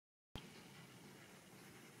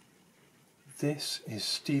This is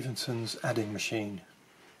Stephenson's adding machine.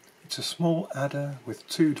 It's a small adder with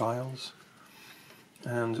 2 dials,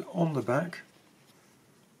 and on the back,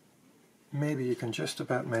 maybe you can just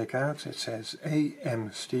about make out, it says A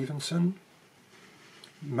M Stephenson,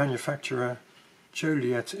 manufacturer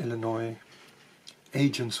Joliet, Illinois,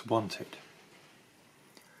 agents wanted.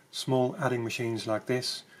 Small adding machines like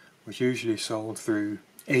this were usually sold through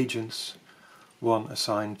agents, one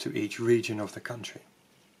assigned to each region of the country.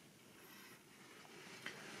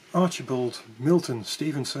 Archibald M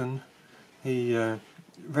Stephenson, he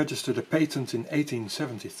registered a patent in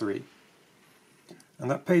 1873,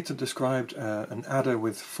 and that patent described an adder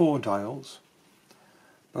with 4 dials,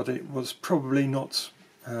 but it was probably not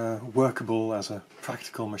workable as a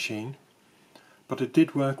practical machine, but it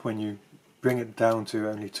did work when you bring it down to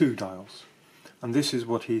only 2 dials, and this is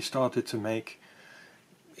what he started to make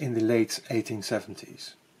in the late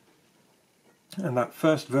 1870s. And that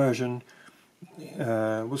first version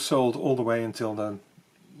was sold all the way until the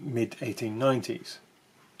mid-1890s.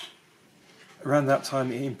 Around that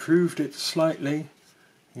time he improved it slightly.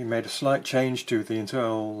 He made a slight change to the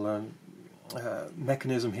internal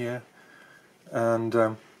mechanism here,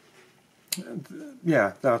 and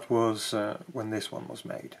yeah, that was when this one was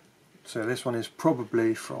made. So this one is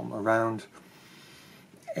probably from around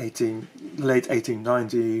late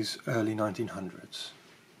 1890s, early 1900s.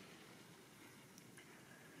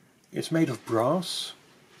 It's made of brass,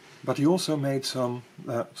 but he also made some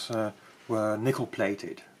that were nickel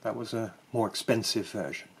plated. That was a more expensive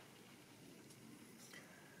version.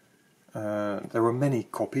 There were many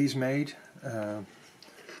copies made, and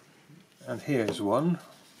here's one.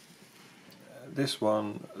 This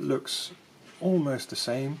one looks almost the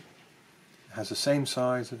same, it has the same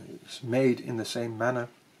size, it's made in the same manner.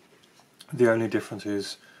 The only difference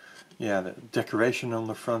is, yeah, the decoration on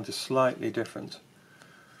the front is slightly different,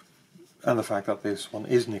 and the fact that this one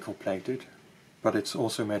is nickel plated, but it's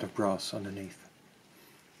also made of brass underneath.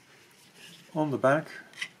 On the back,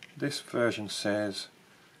 this version says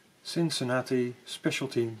Cincinnati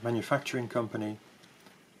Specialty Manufacturing Company,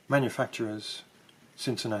 manufacturers,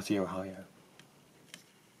 Cincinnati, Ohio.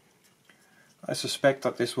 I suspect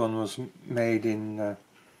that this one was made in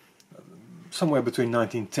somewhere between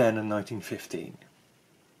 1910 and 1915.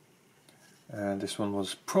 This one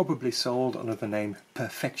was probably sold under the name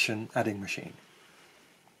Perfection Adding Machine.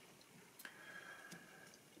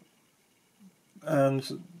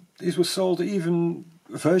 And these were sold even,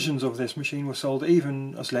 versions of this machine were sold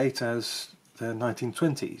even as late as the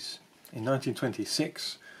 1920s. In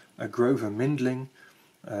 1926, Grover Mindling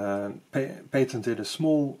patented a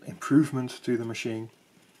small improvement to the machine.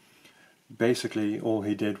 Basically all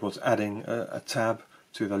he did was adding a tab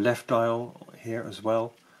to the left dial here as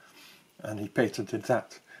well, and he patented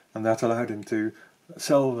that, and that allowed him to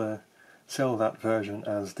sell that version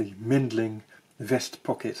as the Mindling vest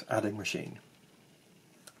pocket adding machine.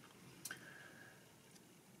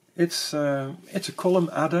 It's a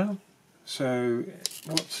column adder, so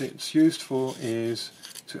what it's used for is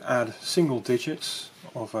to add single digits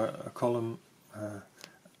of a column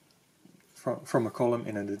from a column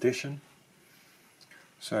in an addition.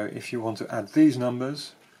 So if you want to add these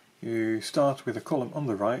numbers, you start with a column on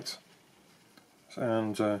the right,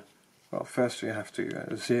 and well, first you have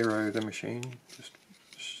to zero the machine, just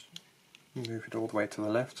move it all the way to the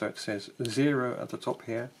left, so it says 0 at the top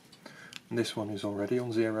here, and this one is already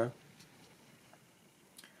on 0.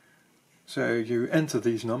 So you enter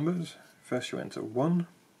these numbers. First you enter 1,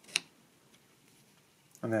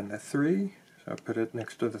 and then a 3, so I put it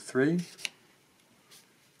next to the 3, and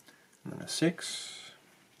then a 6,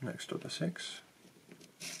 next to the 6.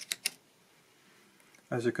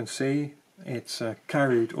 As you can see, it's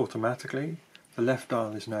carried automatically. The left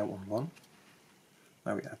dial is now on 1.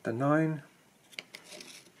 Now we add the 9,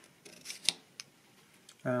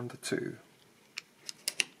 and the 2.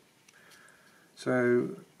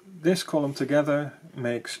 So this column together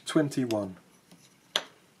makes 21.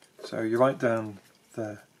 So you write down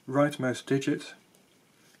the rightmost digit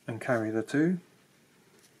and carry the 2.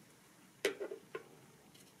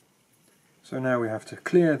 So now we have to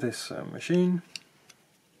clear this machine.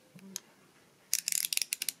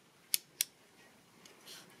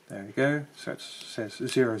 There we go, so it says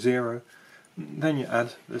 0, 0. Then you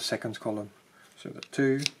add the second column. So the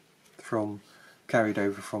 2 carried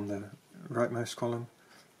over from the rightmost column,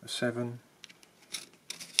 a 7,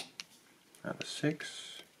 and a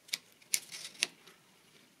 6,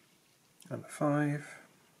 and a 5,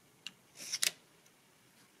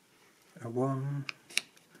 a 1,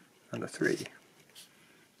 and a 3.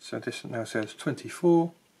 So this now says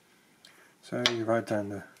 24, so you write down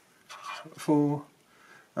the 4,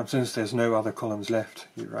 And since there's no other columns left,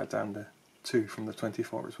 you write down the 2 from the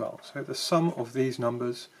 24 as well. So the sum of these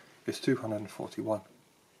numbers is 241.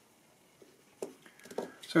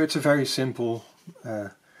 So it's a very simple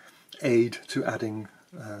aid to adding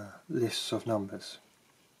lists of numbers.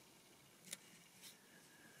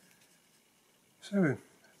 So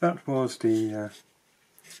that was the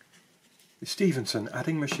Stephenson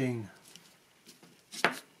adding machine.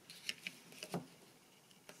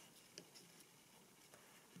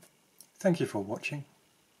 Thank you for watching.